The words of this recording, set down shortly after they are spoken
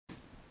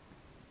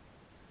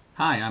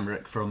Hi, I'm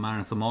Rick from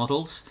Marathon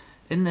Models.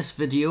 In this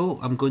video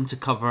I'm going to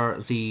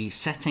cover the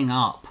setting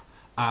up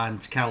and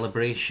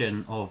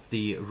calibration of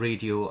the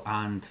Radio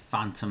and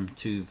Phantom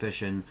 2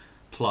 Vision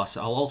Plus.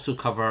 I'll also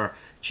cover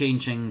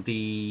changing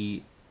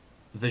the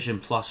Vision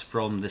Plus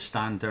from the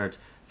standard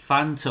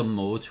Phantom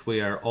mode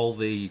where all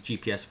the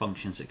GPS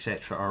functions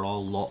etc are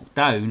all locked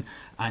down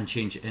and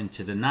change it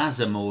into the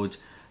Naza mode,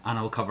 and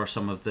I'll cover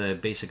some of the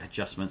basic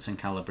adjustments and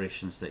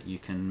calibrations that you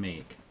can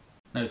make.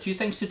 Now, two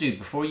things to do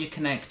before you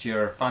connect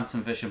your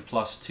Phantom Vision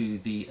Plus to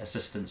the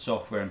Assistant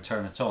software and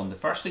turn it on. The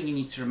first thing you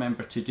need to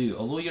remember to do,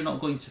 although you're not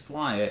going to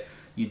fly it,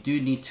 you do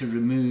need to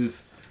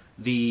remove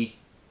the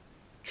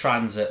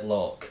transit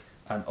lock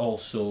and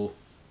also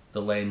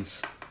the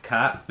lens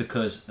cap,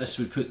 because this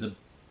would put the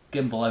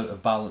gimbal out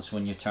of balance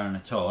when you turn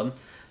it on.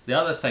 The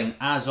other thing,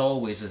 as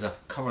always, as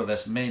I've covered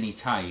this many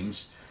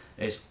times,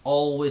 is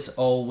always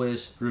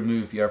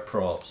remove your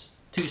props.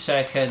 2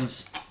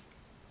 seconds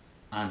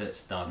and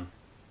it's done.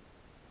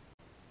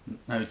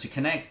 Now, to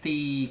connect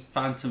the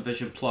Phantom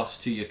Vision Plus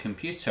to your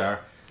computer,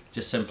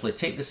 just simply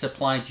take the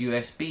supplied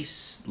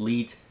USB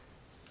lead,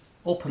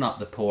 open up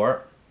the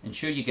port,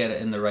 ensure you get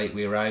it in the right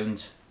way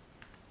around,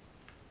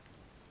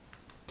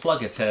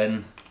 plug it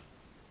in,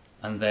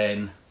 and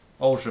then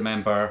always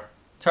remember,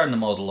 turn the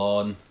model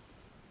on.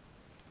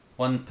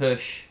 1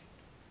 push,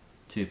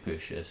 2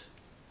 pushes.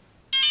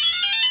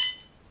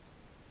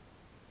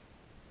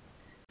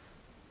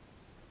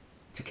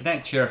 To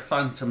connect your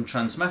Phantom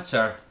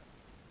transmitter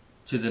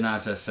to the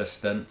Naza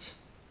Assistant,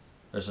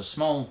 there's a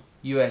small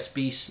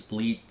USB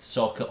lead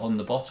socket on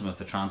the bottom of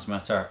the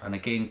transmitter, and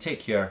again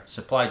take your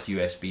supplied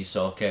USB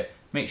socket,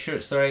 make sure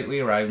it's the right way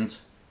around,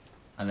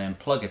 and then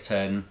plug it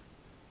in,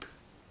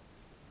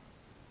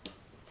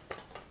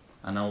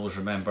 and always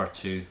remember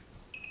to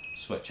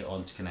switch it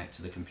on to connect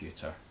to the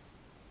computer.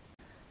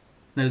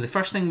 Now, the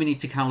first thing we need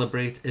to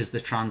calibrate is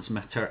the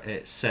transmitter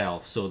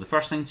itself. So the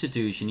first thing to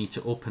do is you need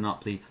to open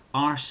up the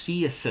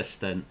RC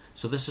Assistant.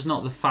 So this is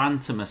not the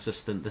Phantom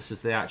Assistant, this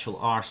is the actual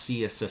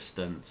RC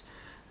Assistant.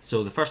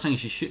 So the first thing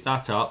is you shoot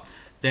that up,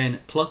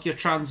 then plug your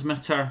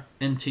transmitter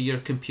into your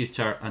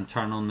computer and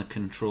turn on the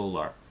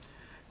controller.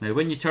 Now,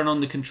 when you turn on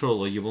the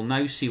controller, you will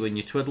now see, when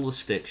you twiddle the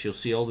sticks, you'll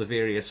see all the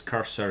various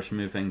cursors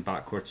moving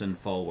backwards and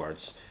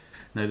forwards.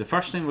 Now, the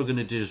first thing we're going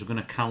to do is we're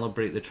going to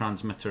calibrate the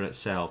transmitter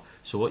itself.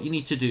 So what you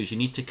need to do is you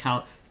need to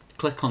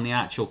click on the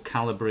actual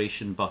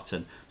calibration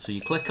button. So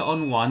you click it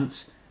on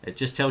once, it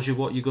just tells you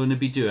what you're going to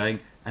be doing,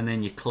 and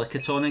then you click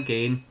it on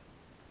again,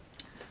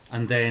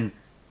 and then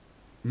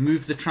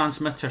move the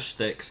transmitter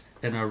sticks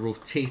in a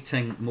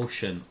rotating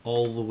motion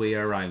all the way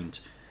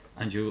around.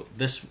 And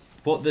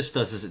what this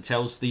does is it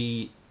tells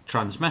the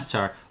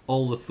transmitter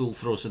all the full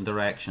throws and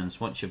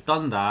directions. Once you've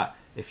done that,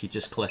 if you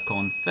just click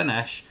on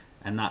finish,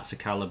 and that's a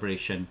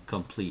calibration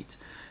complete.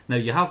 Now,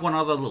 you have one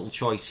other little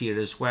choice here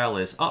as well.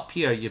 Is up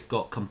here you've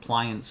got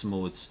compliance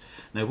modes.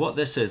 Now, what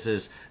this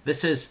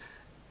is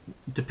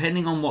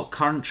depending on what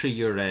country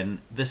you're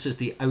in, this is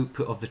the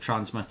output of the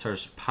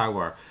transmitter's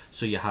power.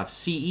 So you have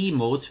CE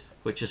mode,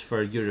 which is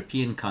for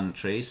European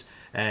countries.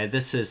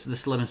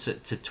 This limits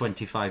it to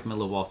 25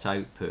 milliwatt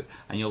output,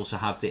 and you also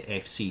have the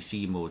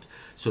FCC mode.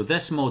 So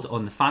this mode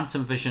on the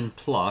Phantom Vision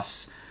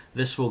Plus,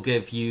 this will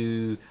give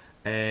you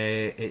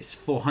it's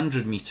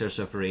 400 meters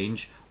of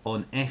range.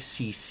 On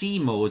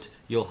FCC mode,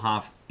 you'll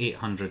have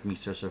 800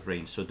 meters of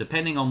range. So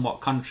depending on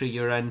what country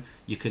you're in,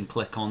 you can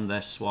click on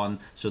this one.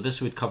 So this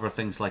would cover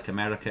things like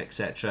America,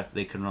 etc.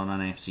 They can run on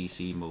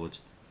FCC mode.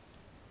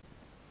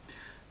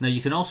 Now,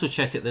 you can also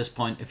check at this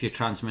point if your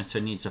transmitter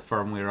needs a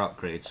firmware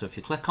upgrade. So if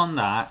you click on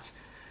that,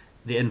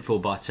 the info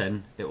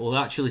button, it will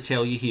actually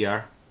tell you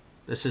here,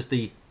 this is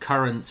the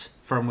current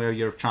firmware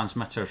your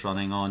transmitter is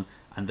running on,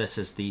 and this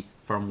is the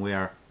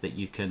firmware that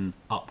you can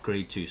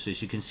upgrade to. So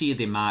as you can see,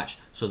 they match,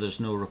 so there's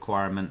no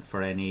requirement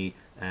for any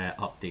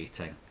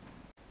updating.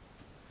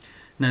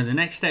 Now, the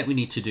next step we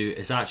need to do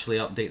is actually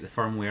update the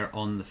firmware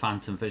on the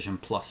Phantom Vision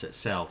Plus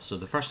itself. So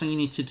the first thing you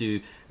need to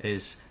do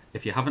is,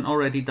 if you haven't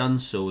already done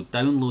so,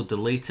 download the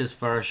latest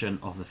version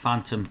of the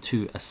Phantom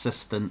 2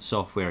 Assistant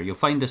software. You'll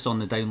find this on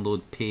the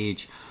download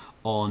page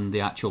on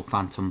the actual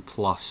Phantom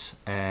Plus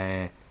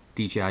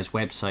DJI's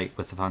website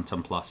with the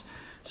Phantom Plus.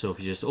 So if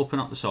you just open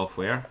up the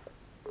software,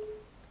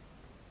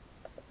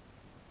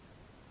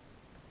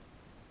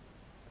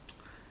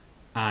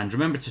 and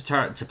remember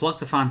to plug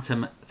the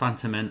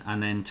Phantom in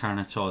and then turn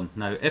it on.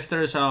 Now, if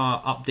there is an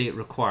update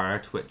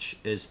required, which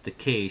is the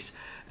case,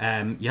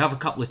 you have a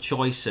couple of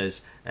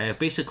choices.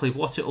 Basically,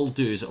 what it will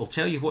do is it will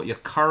tell you what your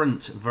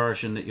current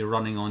version that you're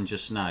running on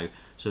just now.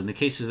 So in the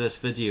case of this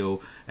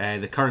video,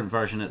 the current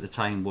version at the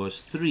time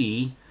was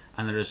 3,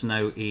 and there is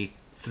now a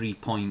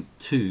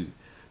 3.2.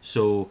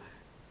 So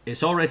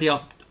it's already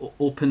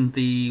opened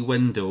the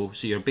window,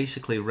 so you're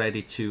basically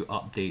ready to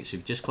update. So if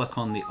you just click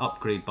on the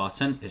upgrade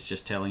button, it's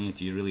just telling you,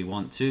 do you really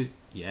want to?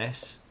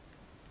 Yes.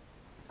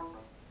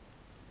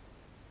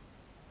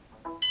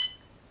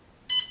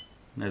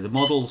 Now the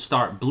model will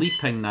start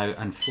bleeping now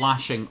and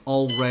flashing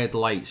all red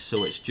lights,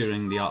 so it's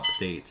during the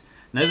update.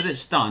 Now that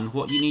it's done,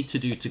 what you need to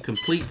do to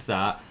complete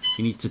that,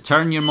 you need to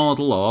turn your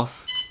model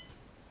off.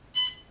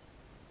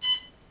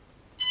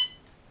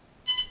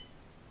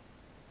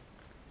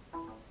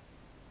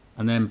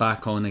 And then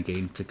back on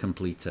again to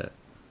complete it.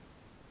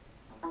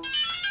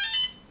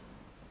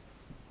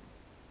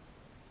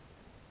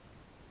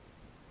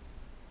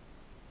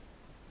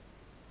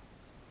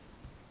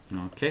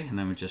 Okay, and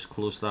then we just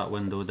close that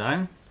window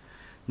down.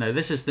 Now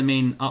this is the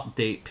main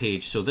update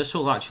page, so this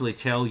will actually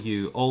tell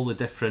you all the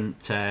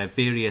different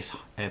various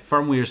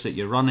firmwares that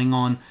you're running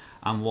on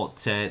and what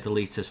the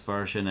latest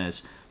version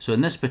is. So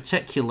in this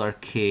particular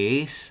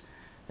case,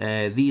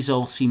 these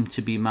all seem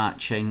to be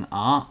matching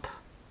up.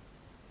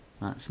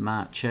 That's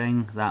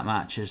matching, that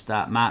matches,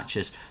 that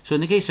matches. So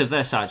in the case of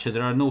this, actually,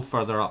 there are no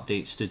further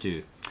updates to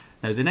do.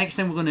 Now the next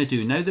thing we're going to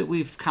do, now that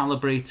we've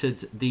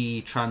calibrated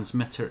the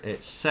transmitter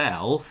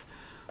itself,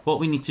 what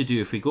we need to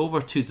do, if we go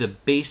over to the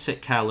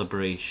basic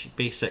calibration,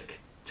 basic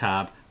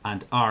tab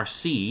and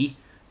RC,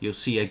 you'll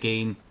see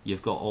again,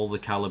 you've got all the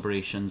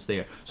calibrations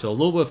there. So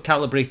although we've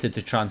calibrated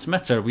the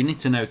transmitter, we need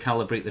to now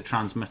calibrate the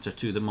transmitter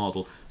to the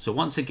model. So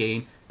once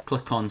again,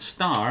 click on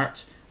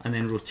Start and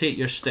then rotate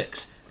your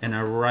sticks in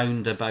a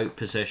roundabout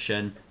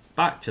position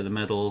back to the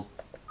middle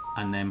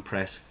and then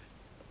press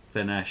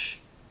Finish,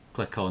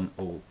 click on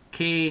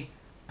OK,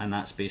 and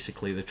that's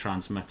basically the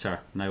transmitter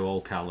now all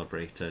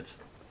calibrated.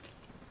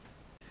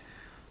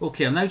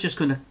 Okay, I'm now just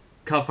going to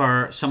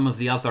cover some of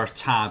the other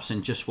tabs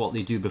and just what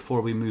they do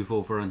before we move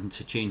over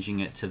into changing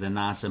it to the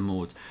Naza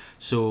mode.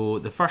 So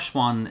the first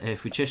one,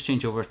 if we just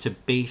change over to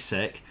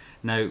basic,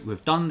 now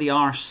we've done the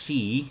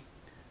RC.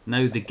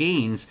 Now the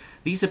gains,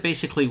 these are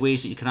basically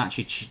ways that you can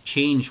actually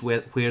change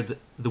where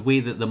the way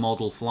that the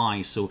model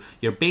flies. So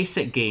your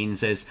basic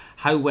gains is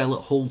how well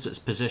it holds its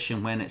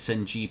position when it's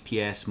in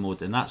GPS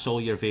mode, and that's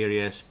all your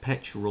various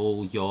pitch,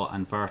 roll, yaw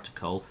and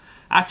vertical.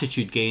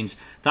 Attitude gains,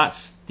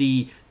 that's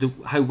the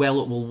how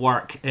well it will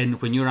work in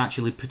when you're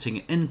actually putting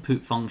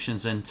input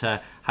functions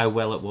into how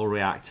well it will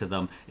react to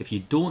them. If you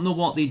don't know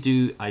what they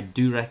do, I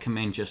do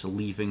recommend just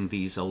leaving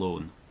these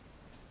alone.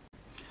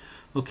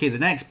 Okay, the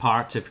next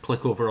part, if you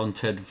click over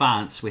onto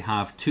Advanced, we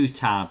have two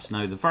tabs.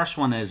 Now the first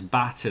one is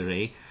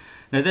Battery.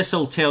 Now this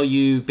will tell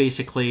you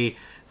basically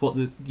what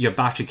your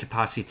battery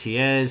capacity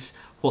is,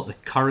 what the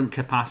current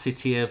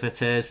capacity of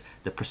it is,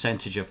 the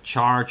percentage of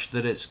charge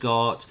that it's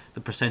got,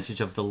 the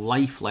percentage of the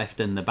life left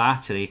in the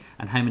battery,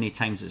 and how many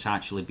times it's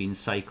actually been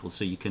cycled.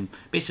 So you can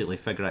basically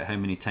figure out how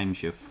many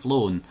times you've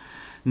flown.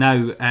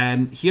 Now,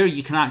 here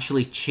you can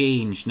actually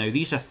change. Now,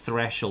 these are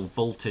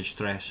voltage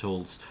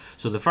thresholds.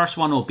 So the first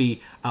one will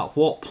be at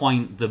what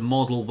point the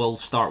model will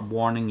start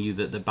warning you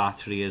that the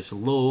battery is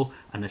low.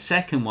 And the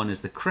second one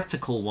is the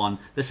critical one.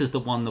 This is the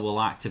one that will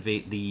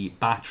activate the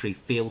battery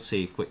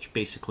failsafe, which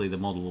basically the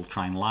model will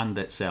try and land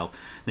itself.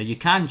 Now, you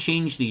can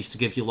change these to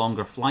give you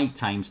longer flight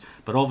times,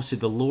 but obviously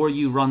the lower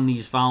you run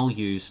these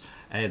values,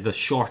 the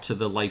shorter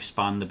the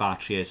lifespan the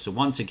battery is. So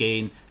once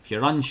again, if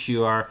you're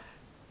unsure,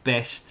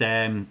 best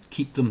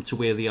keep them to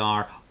where they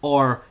are,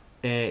 or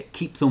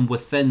keep them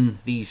within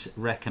these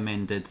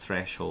recommended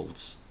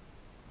thresholds.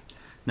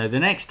 Now the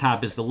next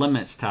tab is the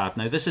Limits tab.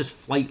 Now this is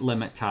Flight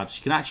Limit tab, so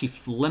you can actually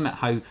limit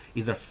how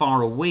either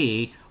far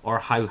away or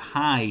how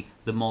high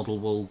the model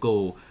will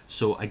go.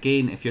 So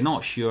again, if you're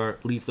not sure,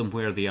 leave them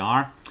where they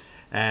are.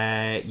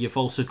 You've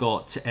also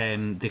got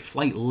the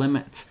Flight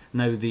Limit.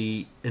 Now in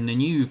the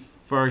new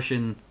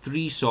version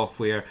 3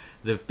 software,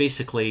 they've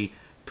basically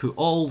put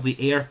all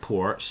the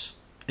airports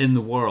in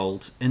the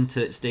world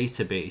into its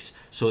database,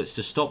 so it's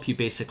to stop you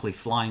basically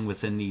flying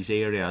within these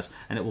areas,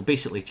 and it will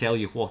basically tell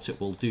you what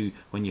it will do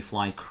when you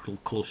fly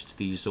close to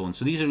these zones.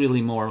 So these are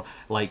really more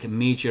like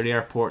major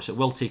airports. It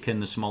will take in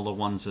the smaller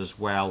ones as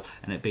well,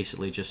 and it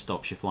basically just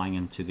stops you flying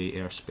into the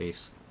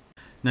airspace.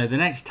 Now the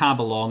next tab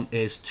along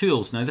is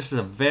Tools. Now this is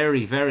a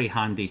very, very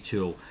handy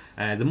tool.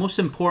 The most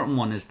important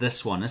one is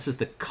this one. This is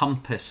the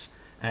compass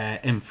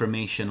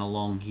information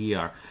along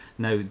here.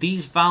 Now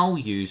these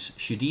values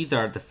should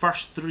either, the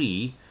first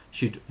three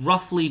should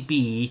roughly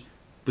be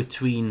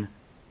between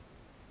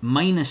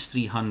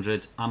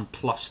 -300 and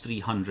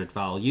 +300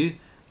 value,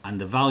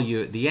 and the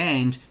value at the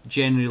end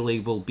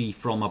generally will be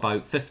from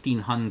about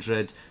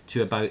 1500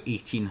 to about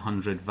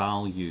 1800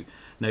 value.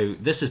 Now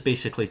this is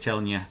basically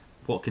telling you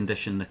what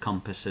condition the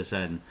compass is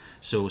in.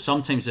 So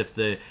sometimes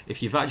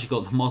if you've actually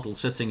got the model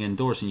sitting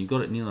indoors and you've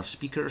got it near a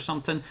speaker or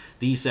something,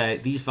 these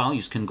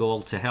values can go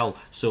all to hell.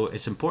 So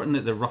it's important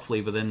that they're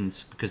roughly within,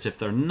 because if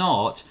they're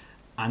not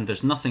and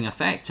there's nothing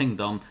affecting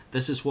them,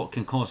 this is what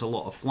can cause a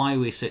lot of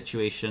flyaway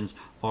situations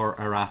or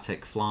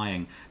erratic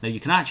flying. Now you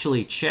can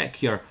actually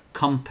check your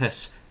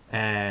compass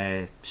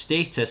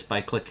status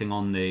by clicking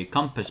on the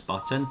compass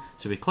button.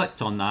 So we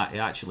clicked on that, it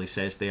actually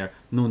says there,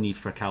 no need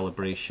for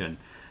calibration.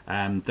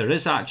 There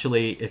is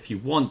actually, if you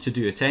want to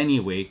do it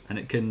anyway, and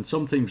it can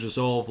sometimes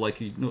resolve, like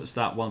you notice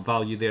that one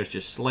value there is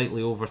just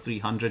slightly over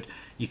 300,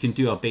 you can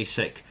do a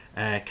basic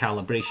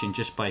calibration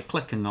just by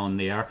clicking on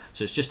there.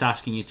 So it's just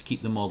asking you to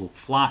keep the model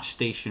flat,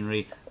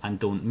 stationary, and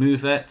don't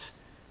move it,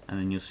 and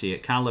then you'll see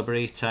it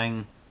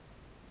calibrating.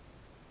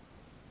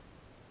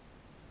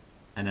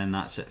 and then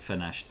that's it,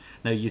 finished.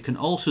 Now you can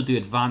also do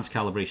advanced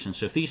calibration,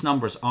 so if these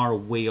numbers are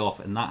way off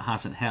and that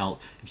hasn't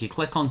helped, if you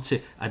click onto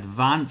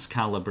advanced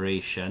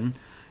calibration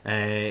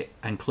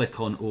and click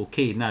on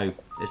OK. Now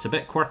it's a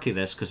bit quirky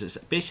this, because it's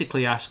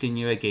basically asking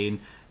you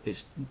again,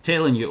 it's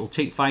telling you it will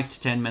take 5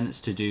 to 10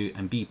 minutes to do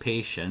and be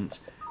patient.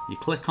 You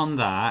click on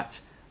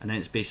that and then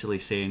it's basically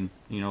saying,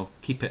 you know,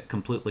 keep it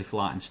completely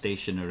flat and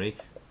stationary.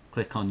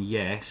 Click on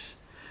yes.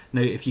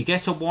 Now if you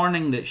get a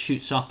warning that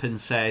shoots up and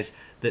says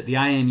that the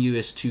IMU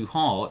is too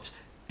hot,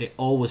 it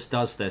always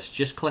does this.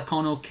 Just click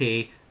on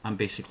OK and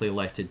basically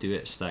let it do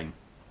its thing.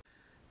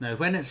 Now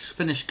when it's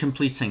finished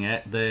completing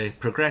it, the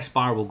progress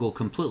bar will go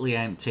completely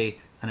empty,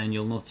 and then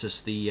you'll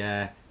notice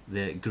the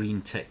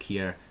green tick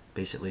here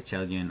basically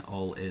telling you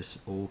all is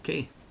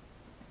OK.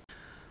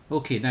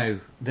 Okay, now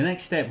the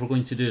next step we're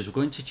going to do is we're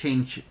going to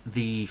change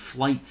the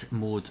flight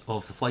mode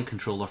of the flight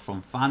controller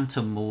from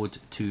Phantom mode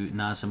to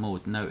Naza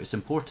mode. Now it's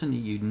important that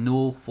you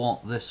know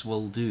what this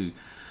will do.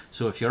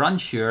 So if you're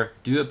unsure,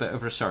 do a bit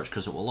of research,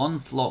 because it will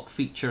unlock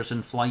features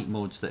in flight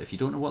modes that if you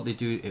don't know what they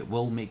do, it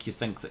will make you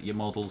think that your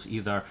model's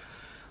either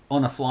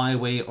on a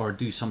flyaway or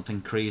do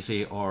something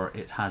crazy, or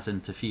it has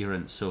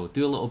interference. So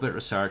do a little bit of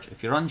research.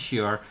 If you're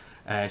unsure,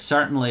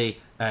 certainly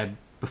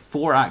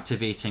before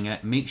activating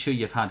it, make sure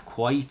you've had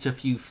quite a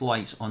few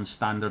flights on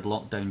standard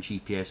lockdown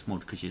GPS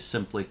mode, because you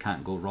simply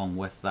can't go wrong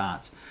with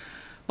that.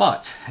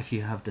 But if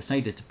you have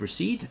decided to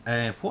proceed,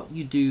 what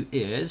you do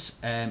is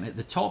at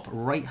the top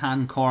right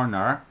hand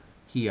corner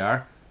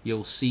here,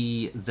 you'll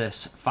see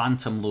this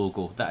Phantom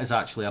logo. That is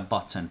actually a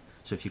button.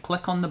 So if you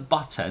click on the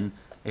button,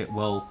 it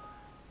will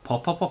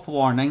pop up a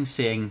warning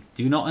saying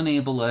do not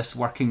enable this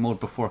working mode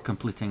before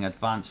completing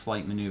advanced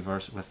flight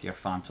maneuvers with your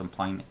Phantom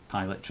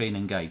pilot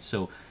training guide.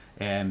 So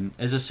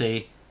as I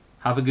say,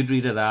 have a good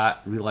read of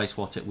that, realize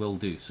what it will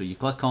do. So you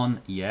click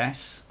on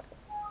yes,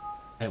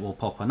 it will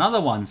pop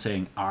another one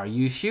saying are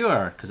you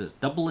sure, because it's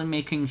doubly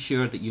making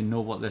sure that you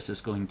know what this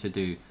is going to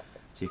do.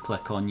 So you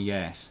click on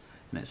yes,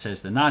 and it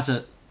says the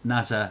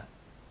Naza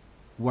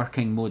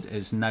working mode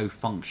is now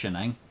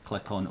functioning.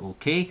 Click on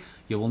OK.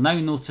 You will now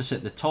notice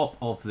at the top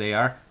of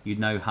there you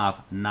now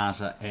have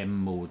Naza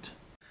M mode.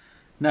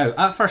 Now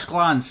at first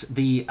glance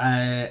the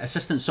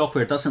assistant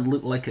software doesn't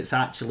look like it's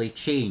actually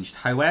changed.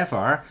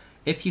 However,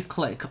 if you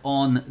click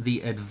on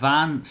the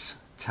Advanced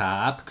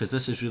tab, because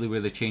this is really where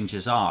the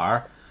changes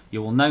are,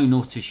 you will now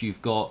notice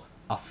you've got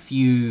a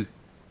few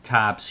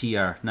tabs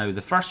here. Now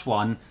the first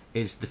one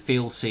is the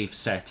fail-safe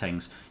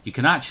settings. You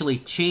can actually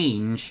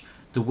change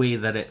the way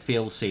that it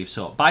fail-safe.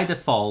 So by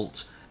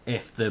default,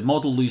 if the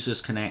model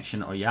loses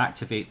connection or you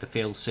activate the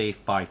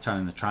fail-safe by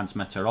turning the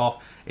transmitter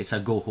off, it's a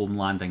go-home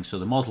landing. So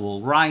the model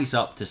will rise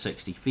up to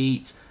 60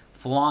 feet,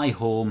 fly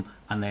home,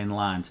 and then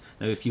land.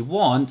 Now if you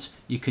want,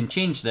 you can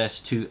change this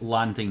to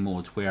landing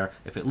mode, where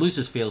if it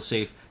loses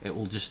fail-safe, it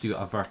will just do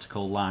a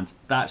vertical land.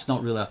 That's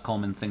not really a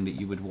common thing that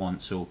you would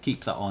want, so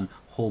keep that on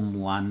home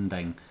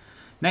landing.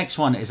 Next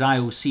one is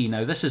IOC.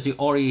 Now this is the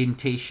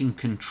orientation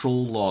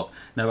control lock.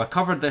 Now I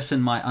covered this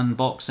in my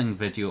unboxing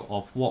video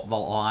of what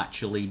they'll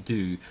actually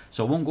do,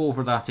 so I won't go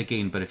over that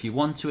again, but if you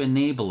want to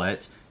enable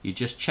it, you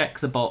just check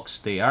the box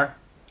there.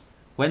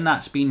 When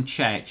that's been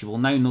checked, you will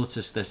now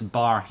notice this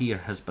bar here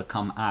has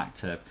become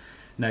active.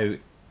 Now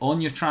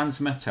on your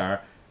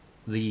transmitter,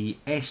 the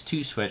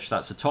S2 switch,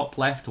 that's the top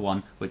left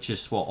one, which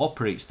is what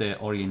operates the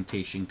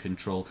orientation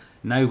control.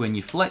 Now when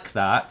you flick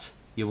that,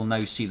 you will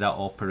now see that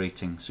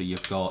operating. So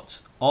you've got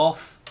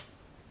off,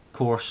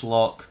 course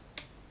lock,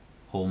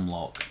 home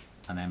lock,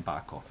 and then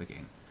back off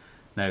again.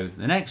 Now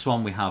the next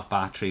one, we have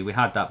battery. We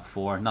had that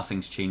before,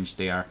 nothing's changed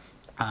there,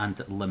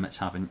 and limits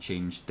haven't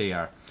changed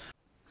there.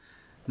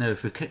 Now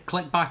if we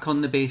click back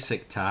on the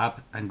basic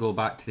tab and go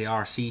back to the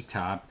RC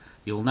tab,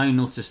 you'll now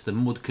notice the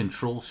mode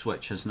control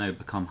switch has now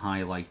become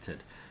highlighted.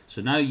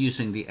 So now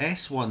using the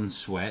S1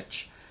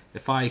 switch,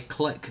 if I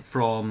click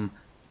from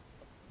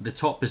the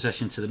top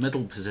position to the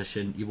middle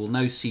position, you will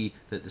now see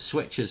that the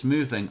switch is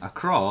moving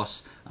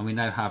across, and we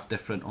now have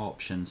different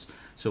options.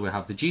 So we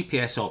have the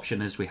GPS option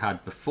as we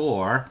had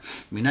before.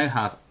 We now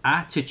have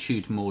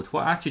attitude mode.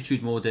 What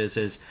attitude mode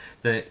is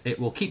that it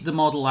will keep the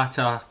model at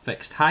a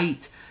fixed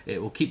height, it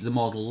will keep the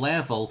model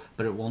level,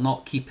 but it will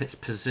not keep its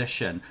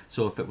position.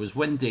 So if it was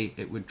windy,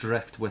 it would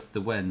drift with the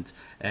wind.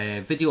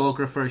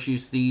 Videographers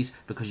use these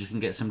because you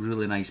can get some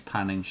really nice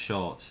panning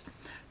shots.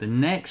 The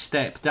next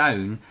step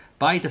down,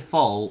 by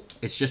default,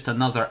 it's just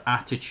another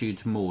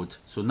attitude mode,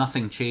 so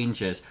nothing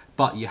changes,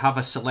 but you have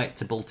a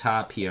selectable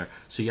tab here.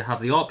 So you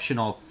have the option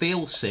of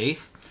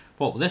fail-safe.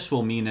 What this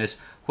will mean is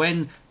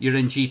when you're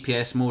in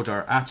GPS mode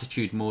or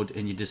attitude mode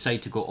and you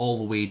decide to go all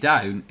the way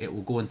down, it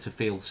will go into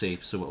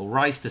fail-safe, so it will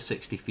rise to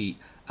 60 feet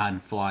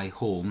and fly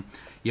home.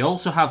 You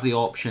also have the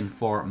option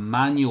for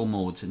manual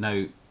mode.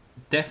 Now,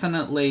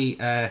 definitely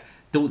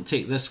don't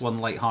take this one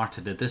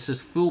light-hearted. This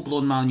is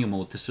full-blown manual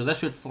mode, so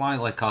this would fly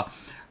like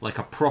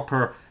a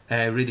proper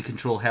radio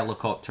control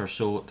helicopter.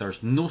 So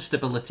there's no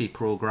stability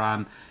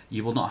program,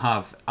 you will not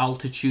have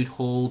altitude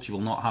hold, you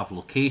will not have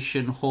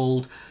location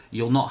hold,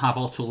 you'll not have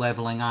auto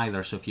leveling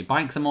either. So if you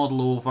bank the model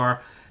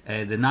over,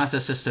 The Naza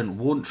Assistant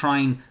won't try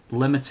and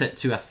limit it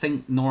to, I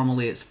think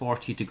normally it's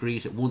 40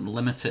 degrees, it won't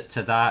limit it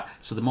to that,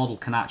 so the model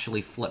can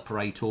actually flip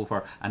right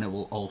over and it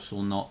will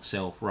also not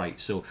self-right.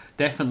 So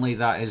definitely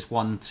that is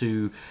one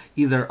to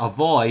either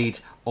avoid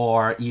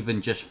or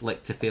even just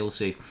flick to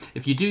failsafe.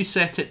 If you do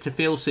set it to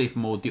failsafe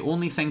mode, the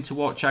only thing to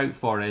watch out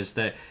for is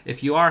that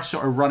if you are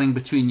sort of running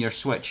between your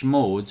switch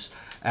modes,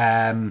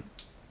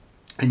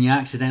 and you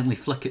accidentally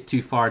flick it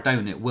too far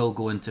down, it will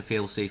go into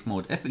failsafe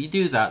mode. If you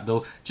do that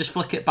though, just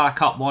flick it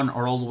back up one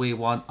or all the way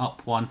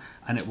up one,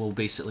 and it will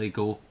basically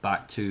go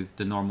back to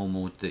the normal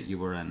mode that you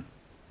were in.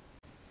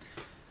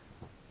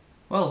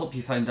 Well, I hope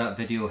you found that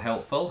video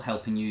helpful,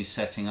 helping you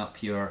setting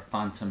up your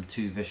Phantom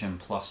 2 Vision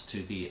Plus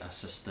to the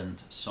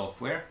Assistant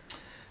software.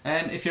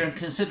 If you're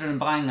considering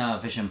buying a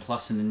Vision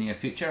Plus in the near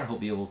future, I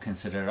hope you will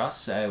consider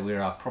us.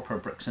 We're a proper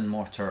bricks and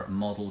mortar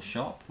model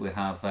shop. We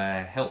have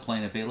a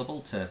helpline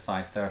available to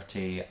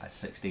 5:30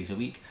 6 days a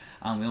week,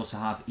 and we also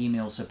have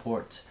email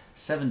support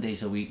 7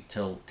 days a week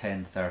till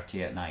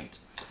 10:30 at night.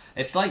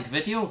 If you liked the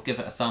video, give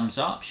it a thumbs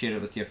up, share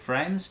it with your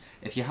friends.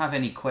 If you have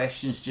any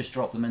questions, just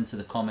drop them into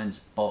the comments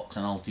box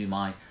and I'll do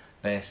my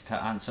best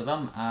to answer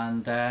them,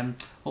 and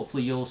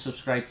hopefully you'll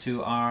subscribe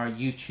to our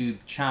YouTube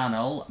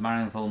channel,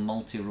 Marionville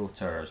Multi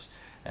Rotors,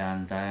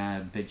 and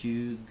bid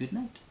you good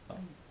night. Bye.